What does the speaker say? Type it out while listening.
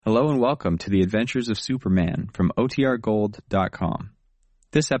Hello and welcome to the Adventures of Superman from OTRGold.com.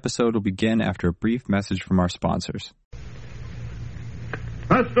 This episode will begin after a brief message from our sponsors.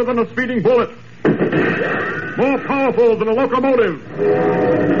 Faster than a speeding bullet. More powerful than a locomotive.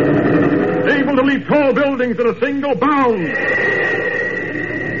 Able to leap tall buildings in a single bound.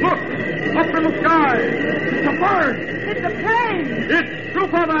 Look! Up in the sky! It's a bird! It's a plane! It's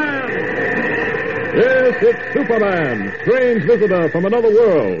Superman! Yes, it's Superman, strange visitor from another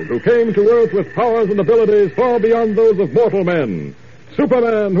world who came to Earth with powers and abilities far beyond those of mortal men.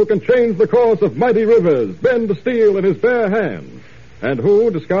 Superman who can change the course of mighty rivers, bend steel in his bare hands, and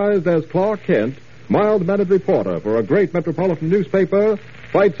who, disguised as Clark Kent, mild-mannered reporter for a great metropolitan newspaper,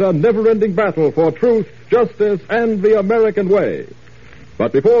 fights a never-ending battle for truth, justice, and the American way.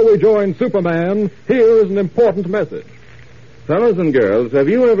 But before we join Superman, here is an important message. Fellas and girls, have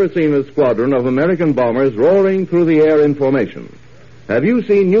you ever seen a squadron of American bombers roaring through the air in formation? Have you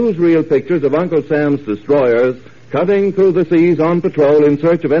seen newsreel pictures of Uncle Sam's destroyers cutting through the seas on patrol in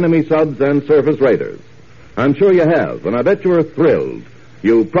search of enemy subs and surface raiders? I'm sure you have, and I bet you're thrilled.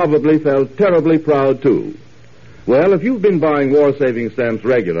 You probably felt terribly proud, too. Well, if you've been buying war-saving stamps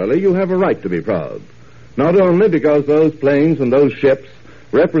regularly, you have a right to be proud. Not only because those planes and those ships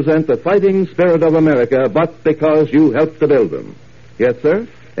represent the fighting spirit of America, but because you helped to build them. Yes, sir.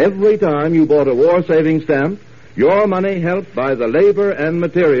 Every time you bought a war-saving stamp, your money helped by the labor and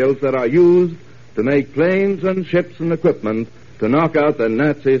materials that are used to make planes and ships and equipment to knock out the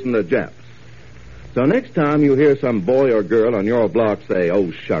Nazis and the Japs. So next time you hear some boy or girl on your block say,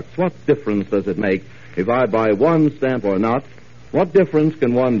 "Oh, shucks, what difference does it make if I buy one stamp or not? What difference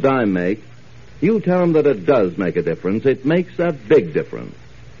can one dime make?" You tell them that it does make a difference. It makes a big difference.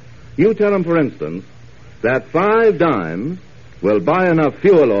 You tell them, for instance, that 5 dimes will buy enough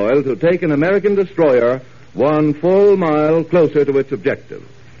fuel oil to take an American destroyer 1 full mile closer to its objective.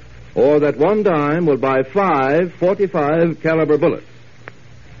 Or that 1 dime will buy 5 .45 caliber bullets.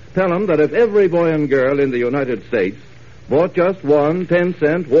 Tell them that if every boy and girl in the United States bought just one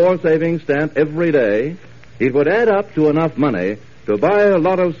 10-cent war-saving stamp every day, it would add up to enough money to buy a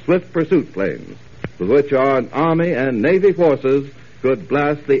lot of swift pursuit planes, with which our Army and Navy forces could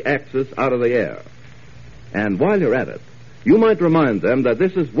blast the Axis out of the air. And while you're at it, you might remind them that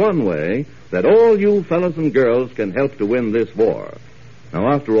this is one way that all you fellas and girls can help to win this war.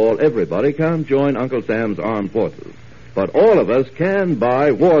 Now, after all, everybody can't join Uncle Sam's armed forces, but all of us can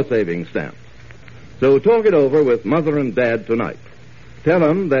buy war-saving stamps. So talk it over with Mother and Dad tonight. Tell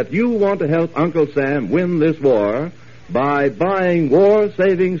them that you want to help Uncle Sam win this war by buying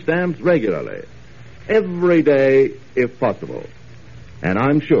war-saving stamps regularly, every day if possible. And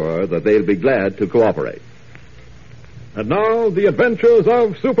I'm sure that they'll be glad to cooperate. And now, the adventures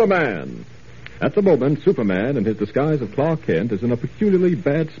of Superman. At the moment, Superman, in his disguise of Clark Kent, is in a peculiarly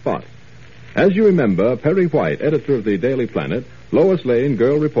bad spot. As you remember, Perry White, editor of the Daily Planet, Lois Lane,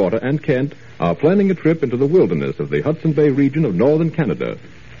 girl reporter, and Kent are planning a trip into the wilderness of the Hudson Bay region of northern Canada.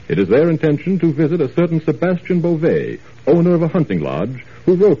 It is their intention to visit a certain Sebastian Beauvais, owner of a hunting lodge,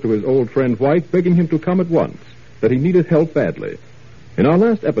 who wrote to his old friend White begging him to come at once, that he needed help badly. In our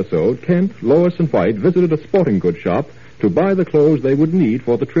last episode, Kent, Lois, and White visited a sporting goods shop to buy the clothes they would need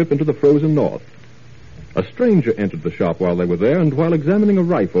for the trip into the frozen north. A stranger entered the shop while they were there, and while examining a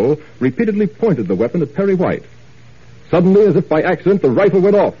rifle, repeatedly pointed the weapon at Perry White. Suddenly, as if by accident, the rifle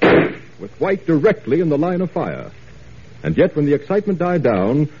went off, with White directly in the line of fire. And yet, when the excitement died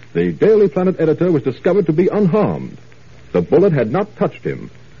down, the Daily Planet editor was discovered to be unharmed. The bullet had not touched him,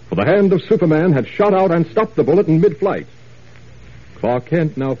 for the hand of Superman had shot out and stopped the bullet in mid-flight. Clark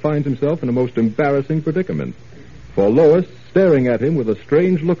Kent now finds himself in a most embarrassing predicament, for Lois, staring at him with a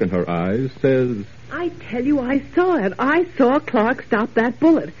strange look in her eyes, says, I tell you, I saw it. I saw Clark stop that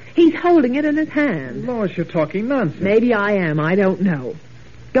bullet. He's holding it in his hand. Lois, you're talking nonsense. Maybe I am. I don't know.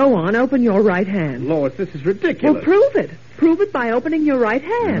 Go on, open your right hand. Lois, this is ridiculous. Well, prove it. Prove it by opening your right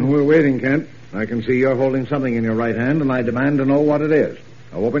hand. We're waiting, Kent. I can see you're holding something in your right hand, and I demand to know what it is.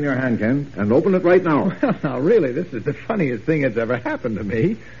 Now, open your hand, Kent, and open it right now. Well, now, really, this is the funniest thing that's ever happened to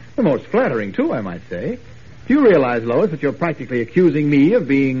me. The most flattering, too, I might say. Do you realize, Lois, that you're practically accusing me of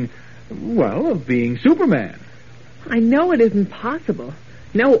being Superman? I know it isn't possible.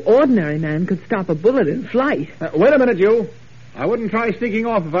 No ordinary man could stop a bullet in flight. Wait a minute, you. I wouldn't try sneaking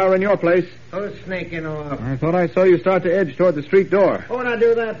off if I were in your place. Who's sneaking off? I thought I saw you start to edge toward the street door. What would I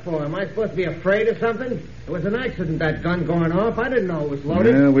do that for? Am I supposed to be afraid of something? It was an accident, that gun going off. I didn't know it was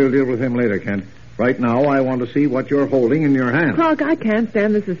loaded. Yeah, we'll deal with him later, Kent. Right now, I want to see what you're holding in your hand. Clark, I can't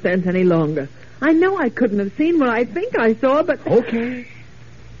stand the suspense any longer. I know I couldn't have seen what I think I saw, but... Okay.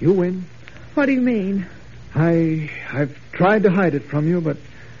 You win. What do you mean? I've tried to hide it from you, but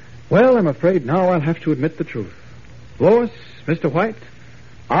Well, I'm afraid now I'll have to admit the truth. Lois, Mr. White,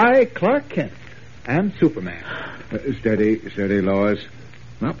 I, Clark Kent, am Superman. Steady, Lois.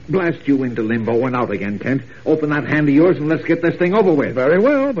 Now, blast you into limbo and out again, Kent. Open that hand of yours and let's get this thing over with. Very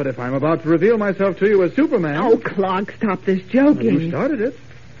well, but if I'm about to reveal myself to you as Superman... Oh, Clark, stop this joking. You started it.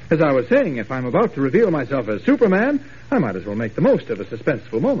 As I was saying, if I'm about to reveal myself as Superman, I might as well make the most of a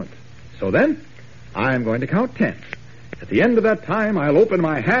suspenseful moment. So then, I'm going to count 10. At the end of that time, I'll open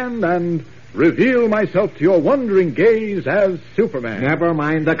my hand and reveal myself to your wondering gaze as Superman. Never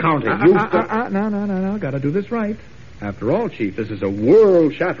mind the counting. No. Gotta do this right. After all, Chief, this is a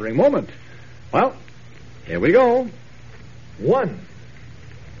world-shattering moment. Well, here we go. 1,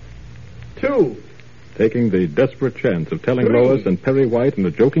 2... Taking the desperate chance of telling 3, Lois and Perry White in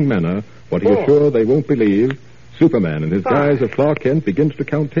a joking manner what he is 4, sure they won't believe, Superman, in his 5, guise of Clark Kent, begins to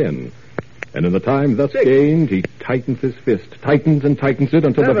count 10. And in the time thus 6, gained, he tightens his fist, tightens and tightens it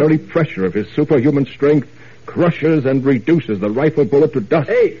until 7, the very pressure of his superhuman strength crushes and reduces the rifle bullet to dust.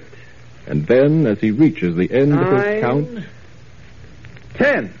 8, And then, as he reaches the end of his 9, count...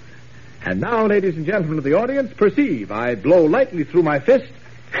 10. And now, ladies and gentlemen of the audience, perceive I blow lightly through my fist.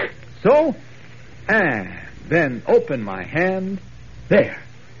 So, and then open my hand. There.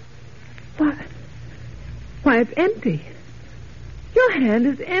 What? Why, it's empty. Your hand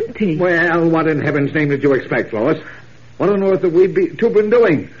is empty. Well, what in heaven's name did you expect, Lois? What on earth have we been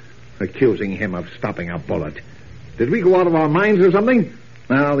doing? Accusing him of stopping a bullet. Did we go out of our minds or something?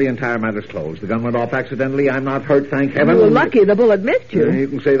 Now, the entire matter's closed. The gun went off accidentally. I'm not hurt, thank heaven. You were lucky the bullet missed you. You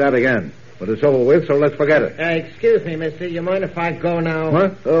can say that again. But it's over with, so let's forget it. Excuse me, mister. You mind if I go now?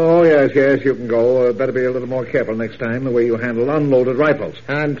 What? Oh, yes, you can go. Better be a little more careful next time, the way you handle unloaded rifles.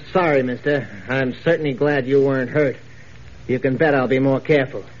 I'm sorry, mister. I'm certainly glad you weren't hurt. You can bet I'll be more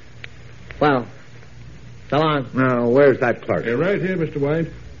careful. Well, so long. Now, where's that clerk? You're right here, Mr. White.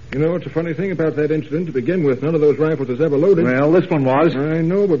 You know, it's a funny thing about that incident. To begin with, none of those rifles was ever loaded. Well, this one was. I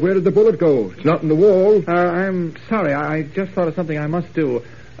know, but where did the bullet go? It's not in the wall. I'm sorry. I just thought of something I must do.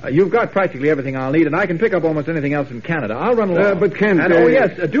 You've got practically everything I'll need, and I can pick up almost anything else in Canada. I'll run along. But Kent...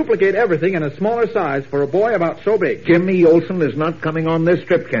 And, duplicate everything in a smaller size for a boy about so big. Jimmy Olsen is not coming on this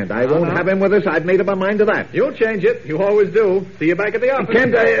trip, Kent. I won't have him with us. I've made up my mind to that. You'll change it. You always do. See you back at the office.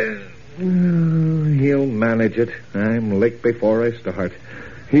 Kent, he'll manage it. I'm licked before I start.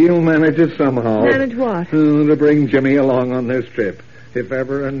 He'll manage it somehow. Manage what? To bring Jimmy along on this trip. If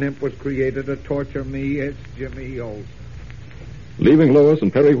ever a nymph was created to torture me, it's Jimmy Olsen. Leaving Lois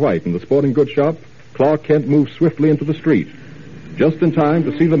and Perry White in the sporting goods shop, Clark Kent moves swiftly into the street. Just in time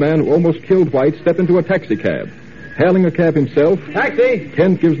to see the man who almost killed White step into a taxicab. Hailing a cab himself, Taxi!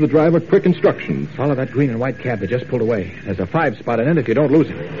 Kent gives the driver quick instructions. Follow that green and white cab that just pulled away. There's a 5 spot in it if you don't lose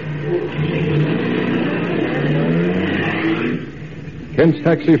it. Kent's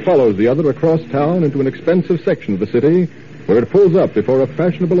taxi follows the other across town into an expensive section of the city where it pulls up before a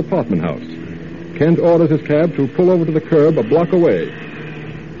fashionable apartment house. Kent orders his cab to pull over to the curb a block away.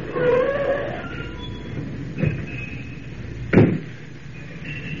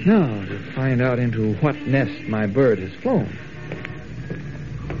 Now, to find out into what nest my bird has flown.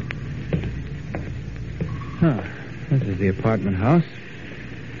 This is the apartment house.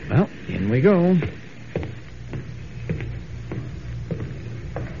 Well, in we go.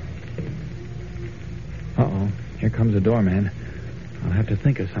 Uh-oh. Here comes the doorman. I'll have to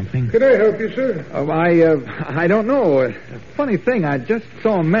think of something. Can I help you, sir? I don't know. A funny thing, I just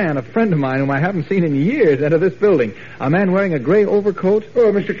saw a man, a friend of mine, whom I haven't seen in years, enter this building. A man wearing a gray overcoat.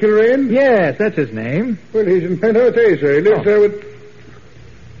 Oh, Mr. Kilrain? Yes, that's his name. Well, he's in Penthouse A, sir. He lives there with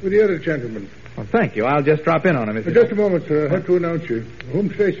the other gentleman. Well, thank you. I'll just drop in on him. If Just a moment, sir. I have to announce you. Whom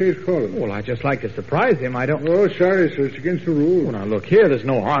should I say is calling? Well, I'd just like to surprise him. I don't... Oh, sorry, sir. It's against the rules. Well, now, look here. There's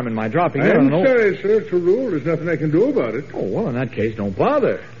no harm in my dropping in. I'm sorry, sir. It's a rule. There's nothing I can do about it. Oh, well, in that case, don't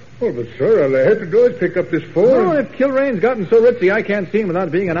bother. Oh, but, sir, all I have to do is pick up this phone. Oh, if Kilrain's gotten so ritzy I can't see him without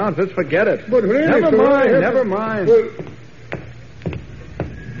being announced, let's forget it. But really, Never sir, mind. Well,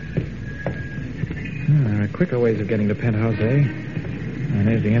 There are quicker ways of getting to Penthouse A. And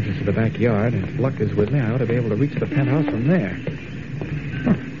there's the entrance to the backyard. If luck is with me, I ought to be able to reach the penthouse from there.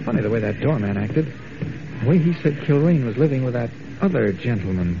 Funny the way that doorman acted. The way he said Kilrain was living with that other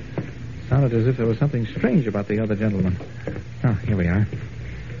gentleman. Sounded as if there was something strange about the other gentleman. Oh, here we are.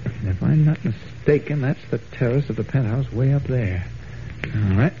 And if I'm not mistaken, that's the terrace of the penthouse way up there.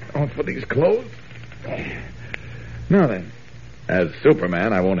 All right, off with these clothes. Now then, as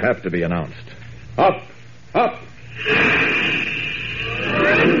Superman, I won't have to be announced. Up!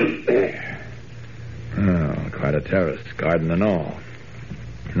 There. Oh, quite a terrace, garden and all.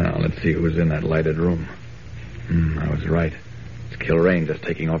 Now, let's see who's in that lighted room. I was right. It's Kilrain just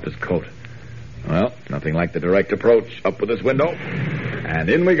taking off his coat. Well, nothing like the direct approach. Up with this window. And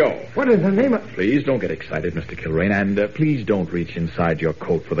in we go. What is the name of... Please don't get excited, Mr. Kilrain, and please don't reach inside your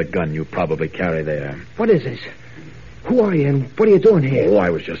coat for the gun you probably carry there. What is this? Who are you and what are you doing here? Oh, I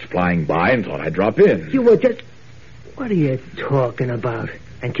was just flying by and thought I'd drop in. You were just... What are you talking about?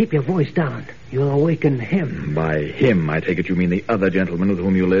 And keep your voice down. You'll awaken him. By him, I take it you mean the other gentleman with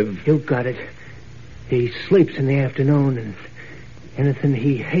whom you live? You got it. He sleeps in the afternoon, and anything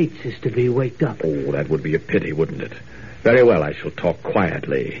he hates is to be waked up. Oh, that would be a pity, wouldn't it? Very well, I shall talk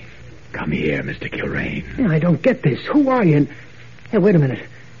quietly. Come here, Mr. Kilrain. Yeah, I don't get this. Who are you? Hey, wait a minute.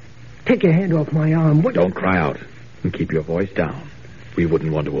 Take your hand off my arm. What? Don't cry out. And keep your voice down. We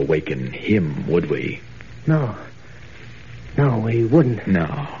wouldn't want to awaken him, would we? No. No, we wouldn't.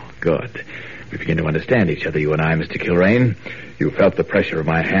 No. Good. We begin to understand each other, you and I, Mr. Kilrain. You felt the pressure of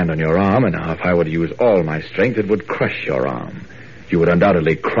my hand on your arm, and now if I were to use all my strength, it would crush your arm. You would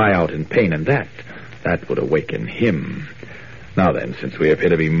undoubtedly cry out in pain, and that would awaken him. Now then, since we appear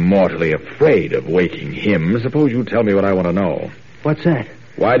to be mortally afraid of waking him, suppose you tell me what I want to know. What's that?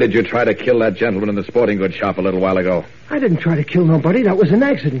 Why did you try to kill that gentleman in the sporting goods shop a little while ago? I didn't try to kill nobody. That was an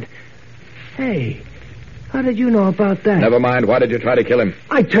accident. Hey, how did you know about that? Never mind. Why did you try to kill him?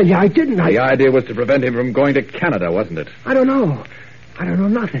 I tell you, I didn't. The idea was to prevent him from going to Canada, wasn't it? I don't know. I don't know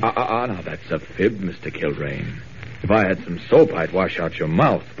nothing. Now that's a fib, Mr. Kilrain. If I had some soap, I'd wash out your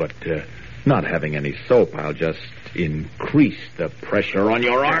mouth, but not having any soap, I'll just increase the pressure on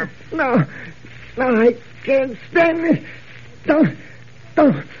your arm. No, I can't stand it. Don't,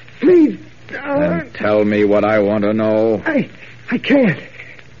 please. Then tell me what I want to know. I can't.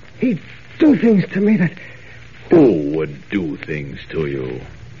 He'd do things to me that... Who would do things to you?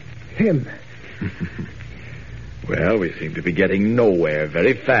 Him. Well, we seem to be getting nowhere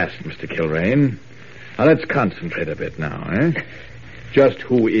very fast, Mr. Kilrain. Now, let's concentrate a bit now, eh? Just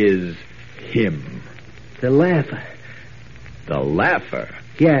who is him? The Laugher. The Laugher?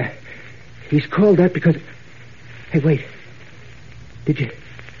 Yeah. He's called that because... Hey, wait. Did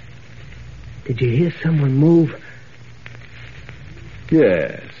you hear someone move?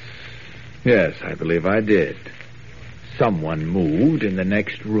 Yes, I believe I did. Someone moved in the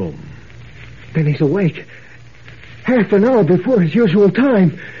next room. Then he's awake. Half an hour before his usual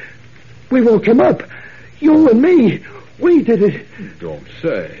time. We woke him up. You and me. We did it. Don't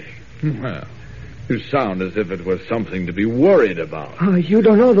say. Well, you sound as if it was something to be worried about. Oh, you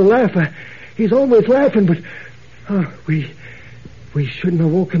don't know the Laugher. He's always laughing, but... we shouldn't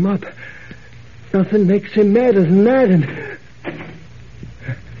have woke him up. Nothing makes him madder than that, and...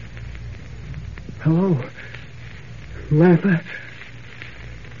 Hello, Laugher.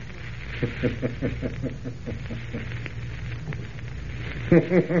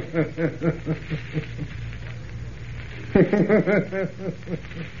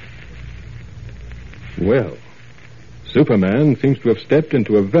 Well, Superman seems to have stepped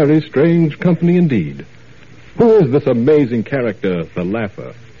into a very strange company indeed. Who is this amazing character, the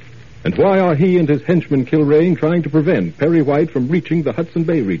Laugher? And why are he and his henchman Kilrain trying to prevent Perry White from reaching the Hudson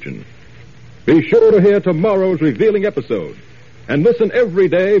Bay region? Be sure to hear tomorrow's revealing episode. And listen every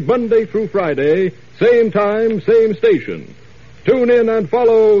day, Monday through Friday, same time, same station. Tune in and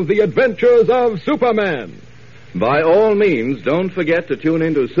follow the adventures of Superman. By all means, don't forget to tune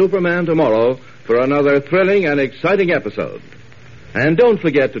in to Superman tomorrow for another thrilling and exciting episode. And don't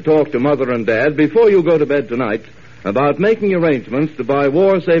forget to talk to Mother and Dad before you go to bed tonight about making arrangements to buy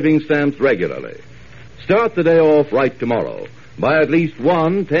war-saving stamps regularly. Start the day off right tomorrow. Buy at least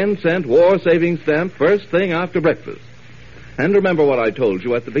one 10-cent war-saving stamp first thing after breakfast. And remember what I told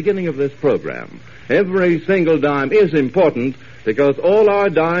you at the beginning of this program. Every single dime is important because all our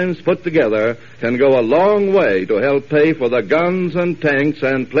dimes put together can go a long way to help pay for the guns and tanks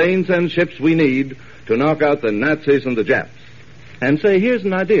and planes and ships we need to knock out the Nazis and the Japs. And say, here's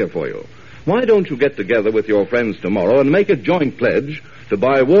an idea for you. Why don't you get together with your friends tomorrow and make a joint pledge to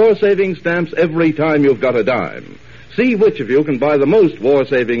buy war-saving stamps every time you've got a dime? See which of you can buy the most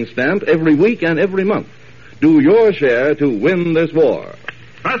war-saving stamp every week and every month. Do your share to win this war.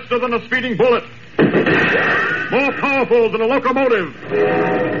 Faster than a speeding bullet. More powerful than a locomotive.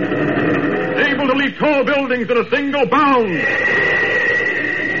 Able to leap tall buildings in a single bound.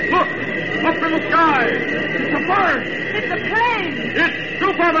 Look! Up in the sky! It's a bird! It's a plane! It's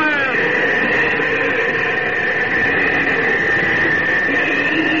Superman!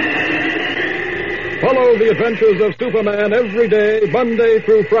 Follow the adventures of Superman every day, Monday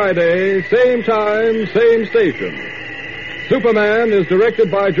through Friday, same time, same station. Superman is directed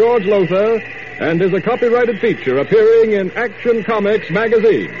by George Lothar and is a copyrighted feature appearing in Action Comics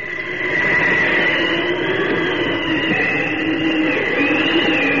magazine.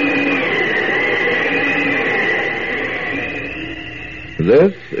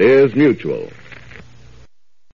 This is Mutual.